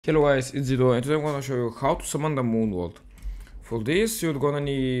Hello guys, it's Zido, and today I'm gonna show you how to summon the moon world. For this, you're gonna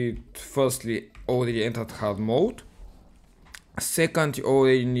need firstly already entered hard mode. Second, you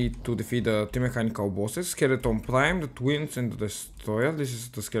already need to defeat the two mechanical bosses, Skeleton Prime, the Twins, and the Destroyer. This is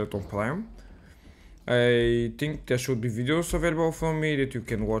the Skeleton Prime. I think there should be videos available from me that you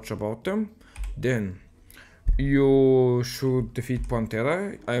can watch about them. Then you should defeat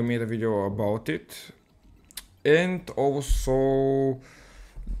Plantera. I made a video about it. And also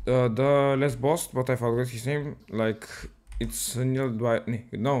the last boss, but I forgot his name. Like it's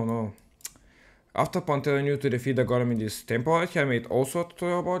no. After Plantera, you need to defeat the Golem in this temple. I made also a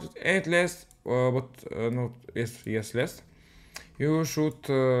tutorial about it. And last, last, you should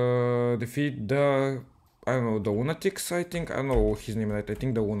defeat the the lunatics. I don't know his name right. I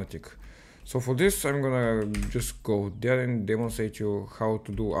think the lunatic. So for this, I'm gonna just go there and demonstrate you how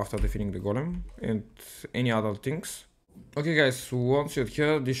to do after defeating the Golem and any other things. Okay guys, so once you're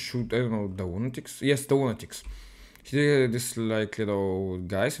here, this should, the lunatics? Yes, the lunatics. Here, this like little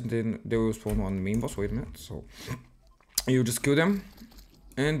guys, and then they will spawn one main boss. Wait a minute, so you just kill them,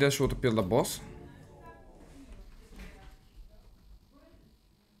 and there should appear the boss.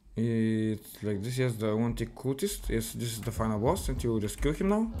 It's like this, yes, the lunatic cultist. Yes, this is the final boss, and you just kill him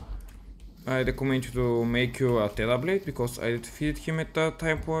now. I recommend you to make you a Terra Blade, because I defeated him at the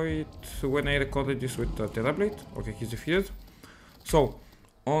time point when I recorded this with the Terra Blade. Okay, he's defeated. So,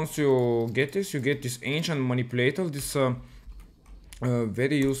 once you get this, you get this ancient manipulator, this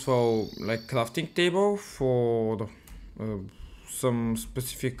very useful like crafting table for some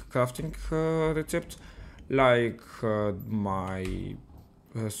specific crafting recepts, like my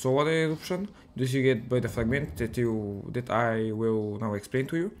solar eruption. This you get by the fragment that I will now explain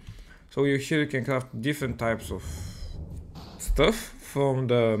to you. So here you can craft different types of stuff from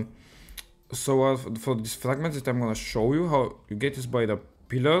the solar for these fragments that I'm gonna show you. How you get this by the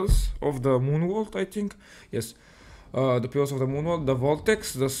pillars of the moon world, I think. Yes, the pillars of the moon world, the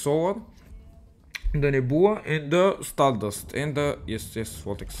vortex, the solar, the nebula, and the stardust, and the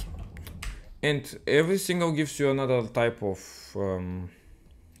vortex. And every single gives you another type of role.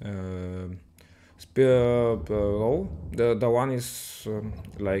 The one is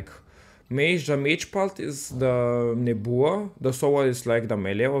like mage. The mage part is the nebula. The solar is like the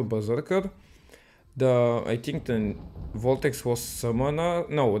melee or berserker. I think the vortex was summoner,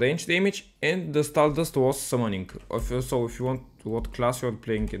 no, range damage, and the stardust was summoning. So if you want what class you're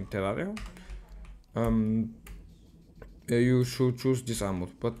playing in Terraria, you should choose this armor,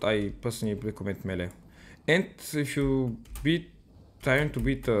 but I personally recommend melee. And if you trying to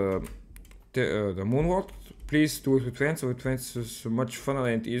beat the moon world, please do it with friends. With friends is much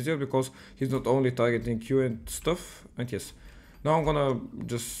funner and easier, because he's not only targeting you and stuff. And yes, now I'm gonna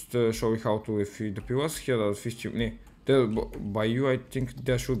just show you how to defeat the pillars. Here are 50. By you, I think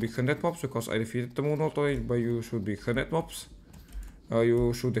there should be 100 mobs, because I defeated the moon world already. By you should be 100 mobs.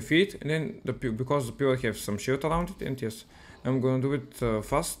 You should defeat, and then because the pillar have some shield around it. And yes, I'm gonna do it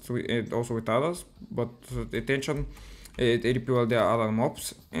fast and also with others. But attention, at every pillar there are other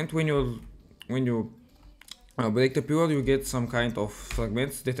mobs, and when you break the pillar, you get some kind of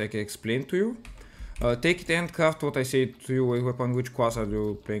fragments that I can explain to you. Take it and craft what I said to you with weapon. Which class are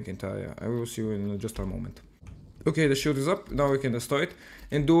you playing in Terraria? I will see you in just a moment. Okay, the shield is up. Now we can destroy it,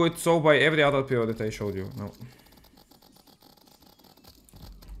 and do it so by every other pillar that I showed you now.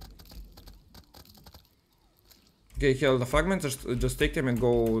 Okay, here are the fragments. Just take them and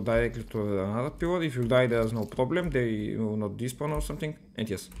go directly to another pillar. If you die, there's no problem. They will not despawn or something. And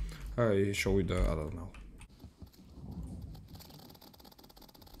yes, I show you the other now.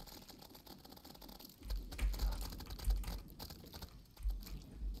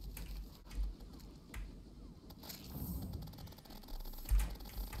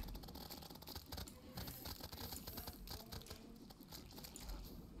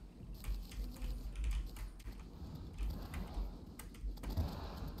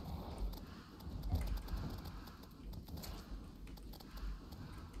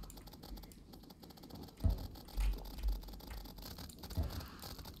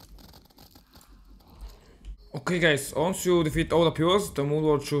 Okay guys, once you defeat all the pillars, the moon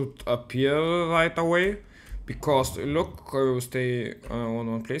world should appear right away. Because look, I will stay on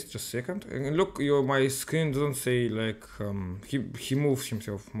one place, just a second. And look, my screen doesn't say like he moves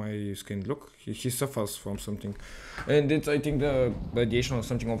himself. My screen, look, he suffers from something, and it's I think the radiation or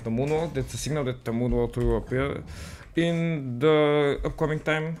something of the moon world. That's a signal that the moon world will appear in the upcoming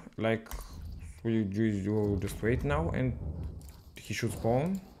time. Like you just wait now, and he should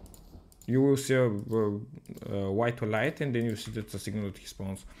spawn. You will see a white light, and then you see that's a signal that he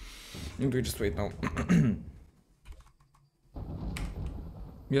spawns. And we just wait now.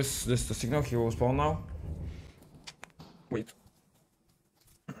 Yes, this is the signal. He will spawn now. Wait.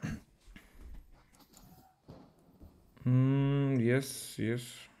 Yes.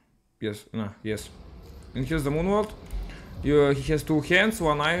 Yes. And here's the moon world. He has 2 hands,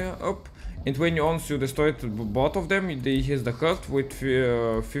 1 eye up. And when once you destroy both of them, he has the heart with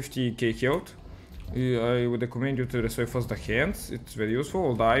 50k health. I would recommend you to destroy first the hands. It's very useful.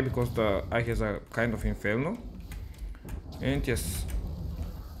 Or the eye, because the eye has a kind of inferno. And yes.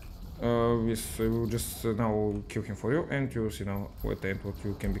 Yes, I will just now kill him for you, and you will see now at the end what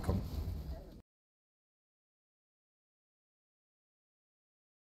you can become.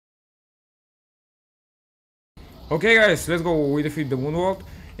 Okay guys, let's go. We defeat the moon world.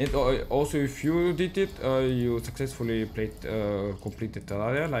 And also, if you did it, you successfully completed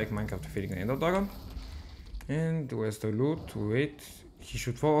Terraria, like Minecraft defeating an Ender Dragon. And where's the loot? Wait, he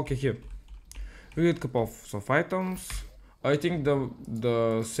should fall. Okay, here. We get a couple of items. I think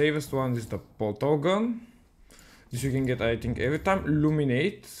the safest one is the portal gun. This you can get, I think, every time.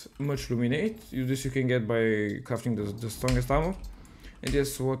 Luminate, much luminate. This you can get by crafting the strongest armor. And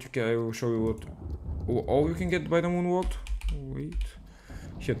yes, what you can, I will show you what all you can get by the moon world. Wait,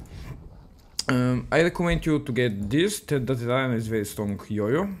 here. I recommend you to get this. The Terraria is very strong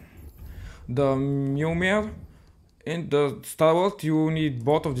yo-yo. The Mjolnir and the Star World. You need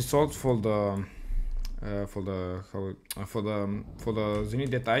both of the swords for the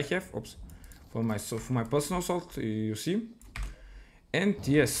Zenith that I have. Oops. For my personal sword, you see. And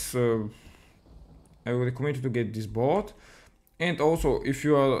yes, I would recommend you to get this board. And also, if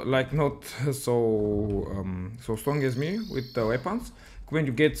you are like not so strong as me with the weapons, when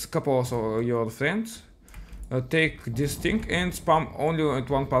you get a couple of your friends, take this thing and spam only at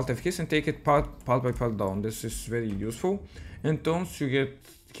one part of his and take it part by part down. This is very useful. And once you get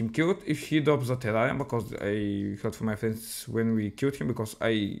him killed, if he drops the Terraria, because I heard from my friends when we killed him, because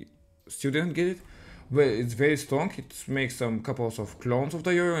I still didn't get it, but it's very strong. It makes some couples of clones of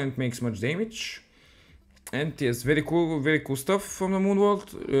the yo-yo and makes much damage. And yes, very cool stuff from the moon world.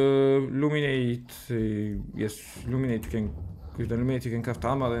 Luminate, yes, Luminate. With the Luminate you can craft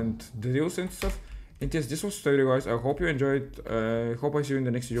armor and drills and stuff. And yes, this was the video, guys. I hope you enjoyed. I hope I see you in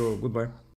the next video. Goodbye.